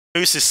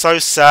Moose is so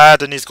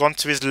sad and he's gone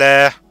to his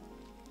lair.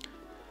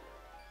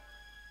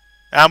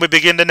 And we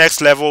begin the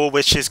next level,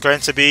 which is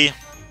going to be...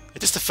 Is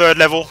this the third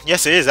level?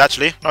 Yes, it is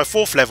actually. No,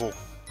 fourth level.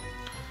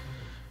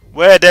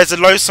 Where there's a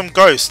Lonesome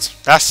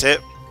Ghost. That's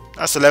it.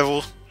 That's the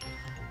level.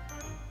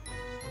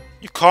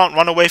 You can't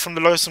run away from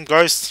the Lonesome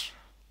Ghost.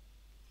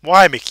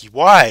 Why, Mickey?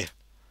 Why?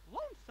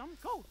 Lonesome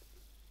Ghost.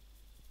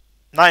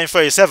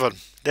 1937.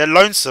 They're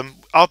lonesome.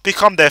 I'll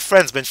become their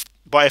friends,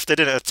 but if they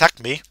didn't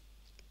attack me.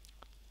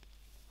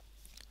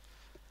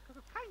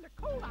 It's kinda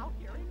cold out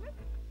here, isn't it?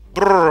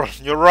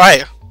 Brrr, you're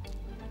right.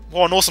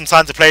 What an awesome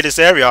time to play this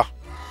area.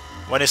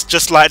 When it's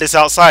just like this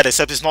outside,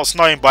 except it's not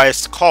snowing, but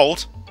it's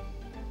cold.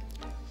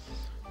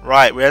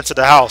 Right, we enter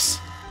the house,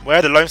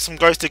 where the Lonesome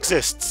Ghost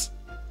exists.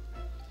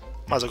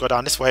 Might as well go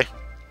down this way.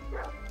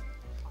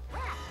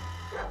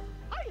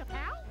 Hiya,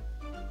 pal.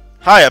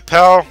 Hiya,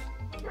 pal.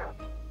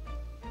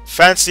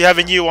 Fancy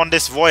having you on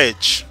this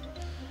voyage.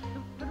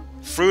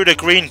 Through the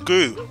green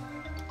goo.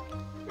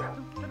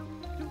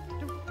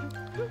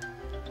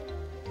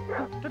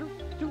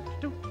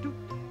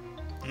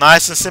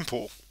 Nice and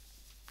simple.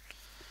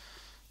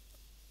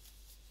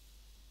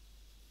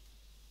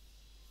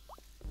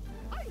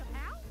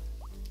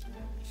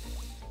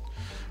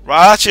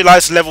 Right, I actually like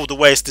this level the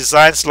way it's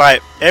designed. It's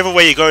like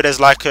everywhere you go there's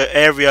like an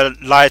area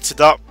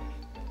lighted up.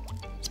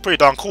 It's pretty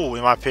darn cool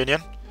in my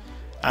opinion.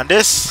 And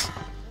this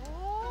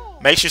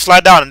makes you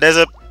slide down and there's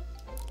the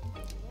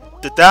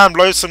damn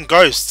Lonesome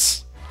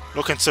Ghosts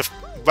looking to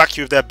whack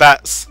you with their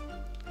bats.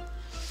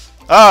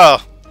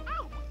 Oh!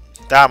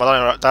 Damn,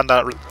 I done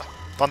that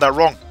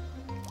wrong.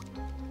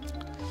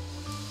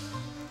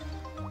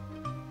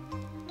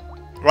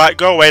 Right,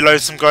 go away,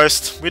 Lonesome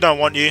Ghost. We don't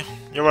want you.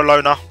 You're a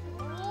loner.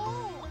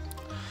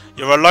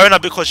 You're a loner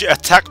because you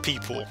attack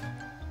people.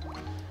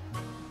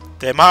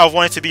 They might have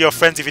wanted to be your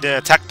friends if you didn't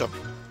attack them.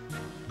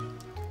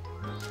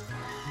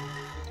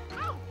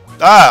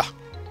 Ah!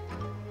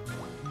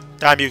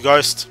 Damn you,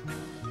 Ghost.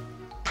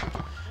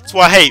 That's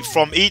what I hate.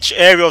 From each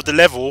area of the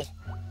level,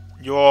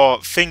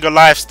 your finger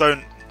lives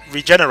don't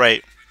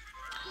regenerate.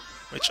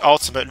 Which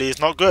ultimately is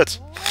not good.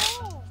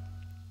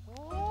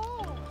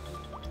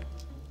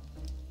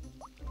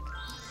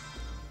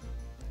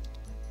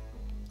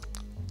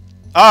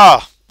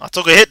 Ah! I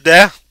took a hit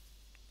there.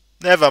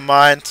 Never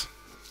mind.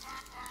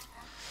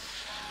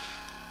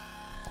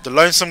 The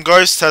Lonesome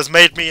Ghost has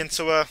made me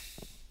into a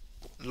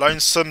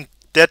lonesome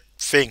dead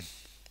thing.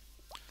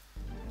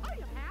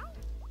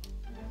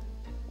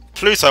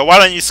 Pluto, why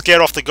don't you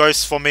scare off the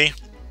ghosts for me?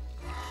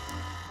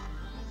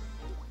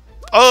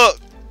 Oh!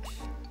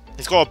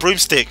 He's got a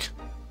broomstick.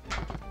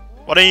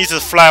 Why don't you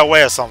just fly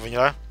away or something, you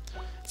know?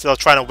 Instead of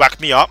trying to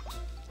whack me up.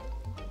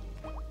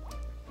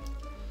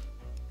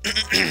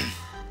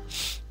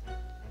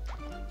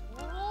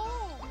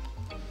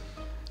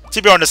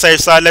 To be on the safe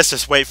side, let's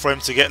just wait for him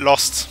to get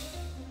lost.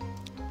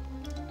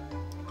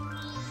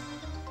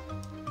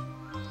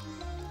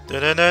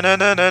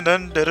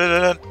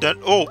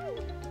 Oh!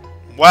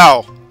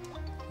 Wow!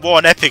 What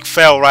an epic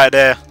fail right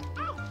there.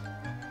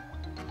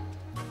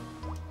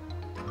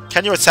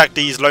 Can you attack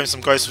these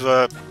Lonesome Ghosts with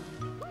a...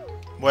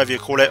 whatever you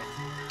call it?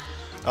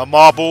 A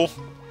marble?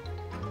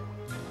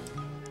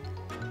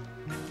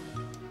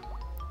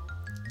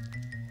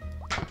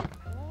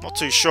 Not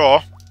too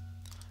sure.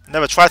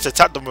 Never tried to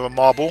attack them with a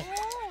marble.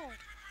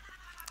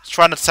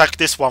 Trying to attack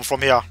this one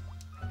from here.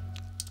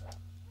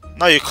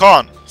 No, you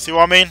can't. See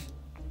what I mean?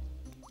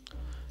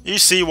 You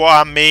see what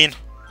I mean?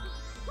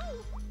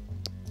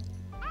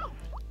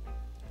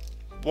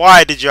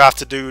 Why did you have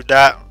to do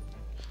that?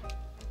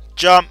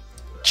 Jump!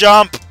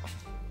 Jump!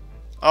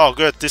 Oh,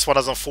 good. This one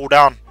doesn't fall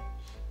down.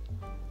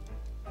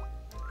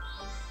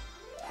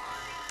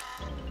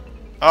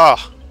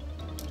 Ah.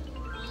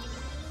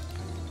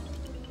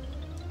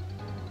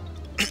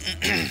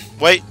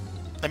 Wait.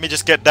 Let me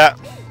just get that.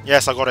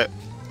 Yes, I got it.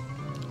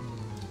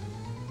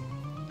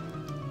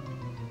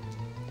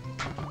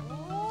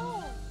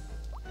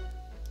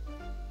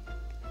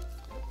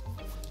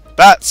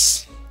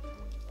 Bats!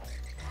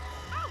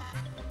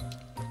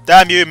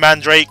 Damn you,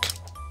 Mandrake.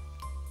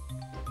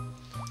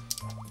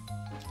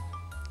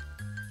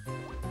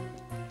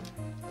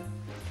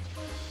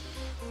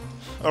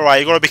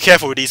 Alright, you gotta be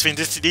careful with these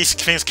things. These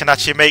things can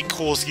actually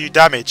cause you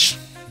damage.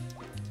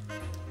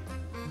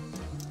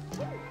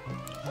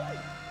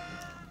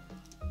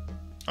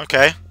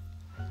 Okay.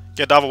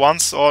 Get the other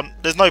ones. Or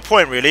there's no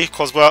point really,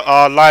 because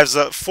our lives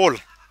are full.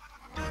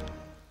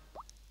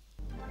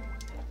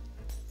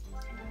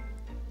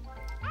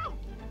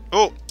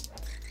 Oh!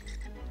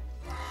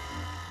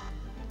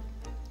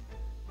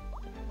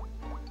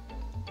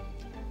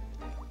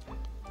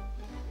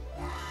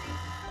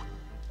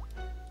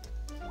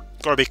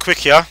 Gotta be quick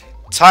here.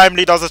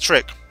 Timely does a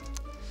trick.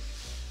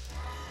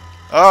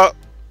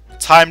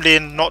 Timely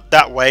not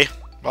that way.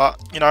 But,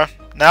 you know,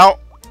 now.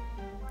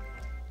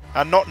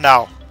 And not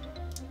now.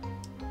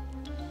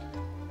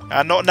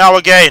 And not now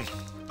again.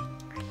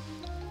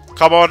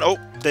 Come on. Oh,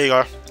 there you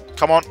go.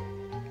 Come on.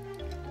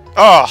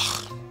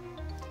 Ugh.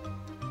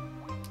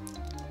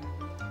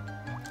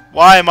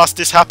 Why must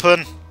this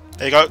happen?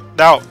 There you go.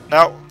 Now,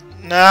 now,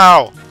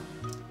 now.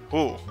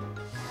 Ooh.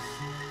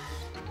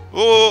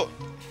 Ooh.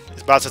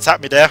 He's about to attack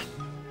me there.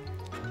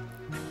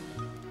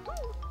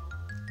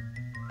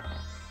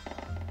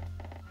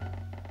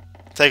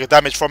 Take a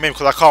damage from him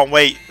because I can't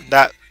wait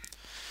that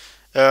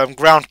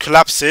ground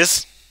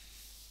collapses.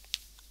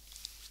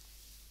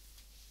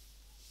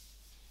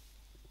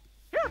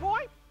 Here,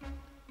 boy.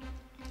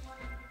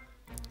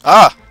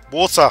 Ah,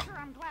 water. Sure,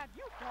 I'm glad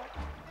you broke.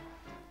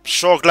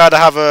 Sure glad I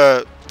have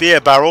a beer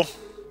barrel.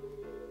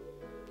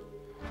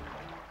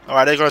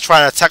 Alright, they're going to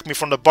try and attack me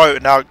from the boat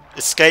and now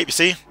escape, you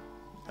see?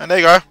 And there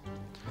you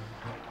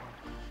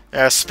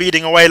go.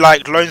 Speeding away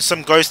like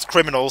lonesome ghost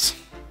criminals.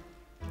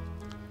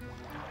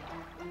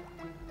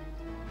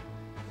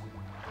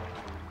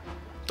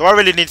 Do I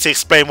really need to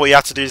explain what you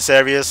have to do in these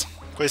areas?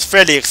 Because it's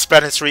fairly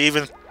explanatory,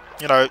 even,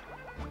 you know,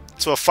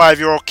 to a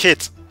 5-year-old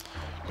kid.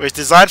 Where it's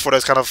designed for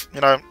those kind of,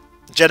 you know,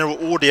 general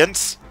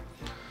audience.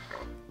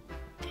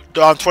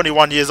 Though I'm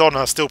 21 years old and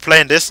I'm still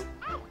playing this.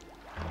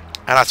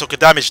 And I took a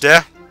damage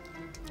there.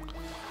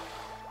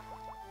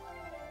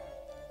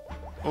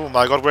 Oh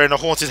my god, we're in a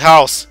haunted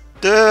house.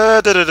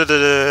 Da, da, da, da,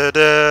 da,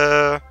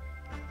 da.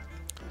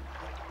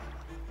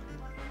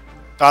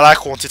 I like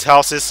haunted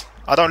houses.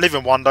 I don't live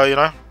in one though, you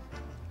know.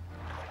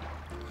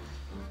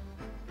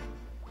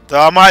 Though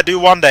I might do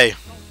one day.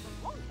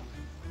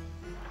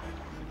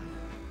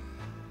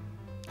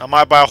 I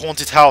might buy a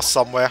haunted house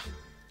somewhere.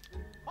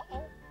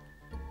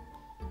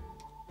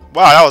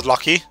 Wow, that was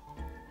lucky.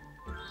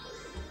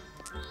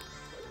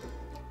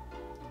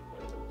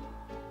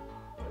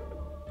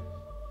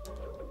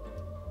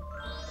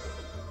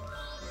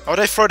 Oh,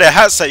 they throw their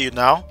hats at you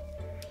now.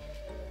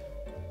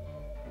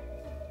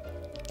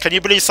 Can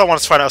you believe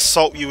someone's trying to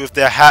assault you with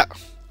their hat?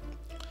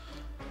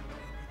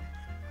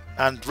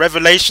 And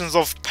revelations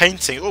of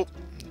painting. Oh,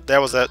 there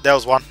was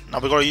one.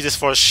 Now we're gonna use this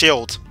for a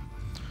shield.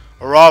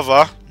 Or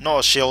rather, not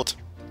a shield.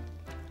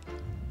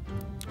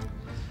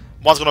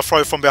 One's gonna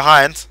throw from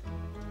behind.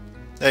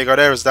 There you go,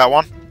 there is that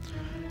one.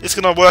 It's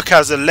gonna work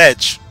as a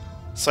ledge.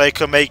 So it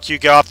can make you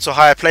go up to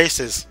higher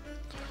places.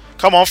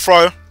 Come on,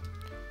 throw.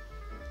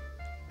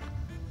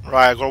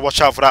 Right, gotta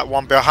watch out for that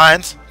one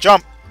behind.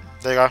 Jump!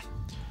 There you go.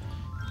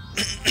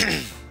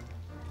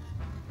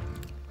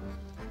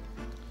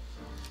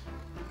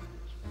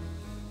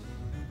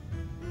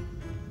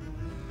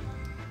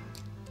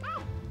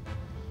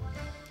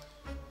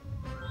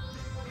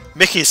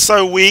 Mickey's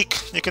so weak.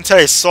 You can tell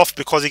he's soft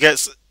because he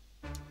gets...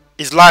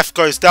 his life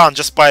goes down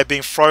just by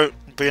being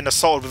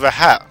assaulted with a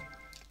hat.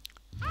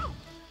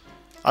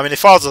 I mean,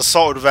 if I was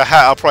assaulted with a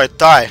hat, I'd probably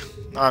die.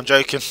 No, I'm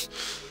joking.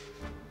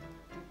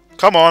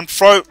 Come on,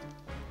 throw.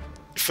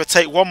 If I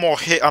take one more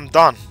hit, I'm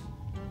done.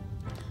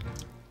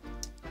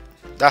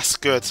 That's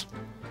good.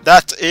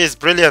 That is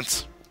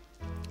brilliant.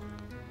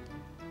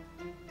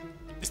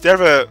 Is there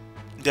a...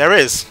 there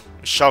is.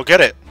 We shall get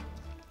it.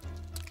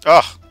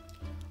 Ugh.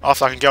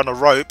 After I can get on the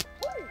rope.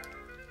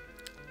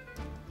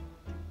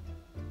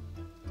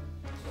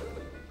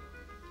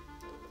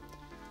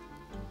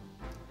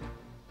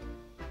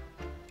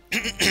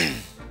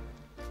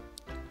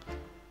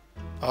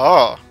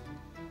 Oh.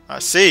 I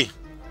see.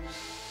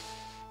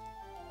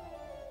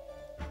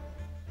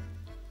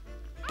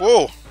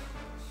 Whoa.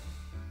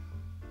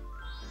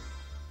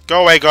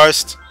 Go away,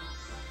 ghost.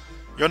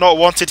 You're not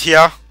wanted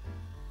here.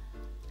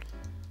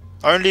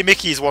 Only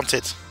Mickey's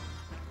wanted.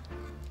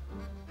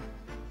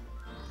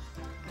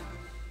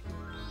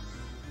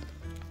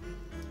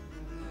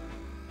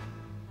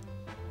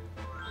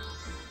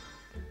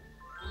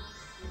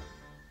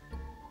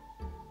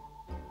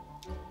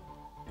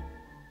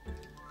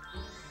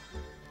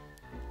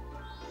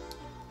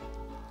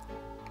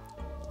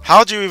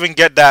 How do you even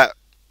get that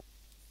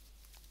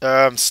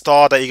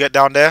star that you get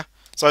down there?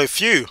 So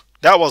phew,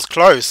 that was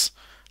close.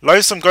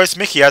 Lonesome Ghost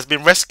Mickey has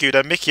been rescued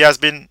and Mickey has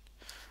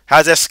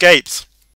escaped.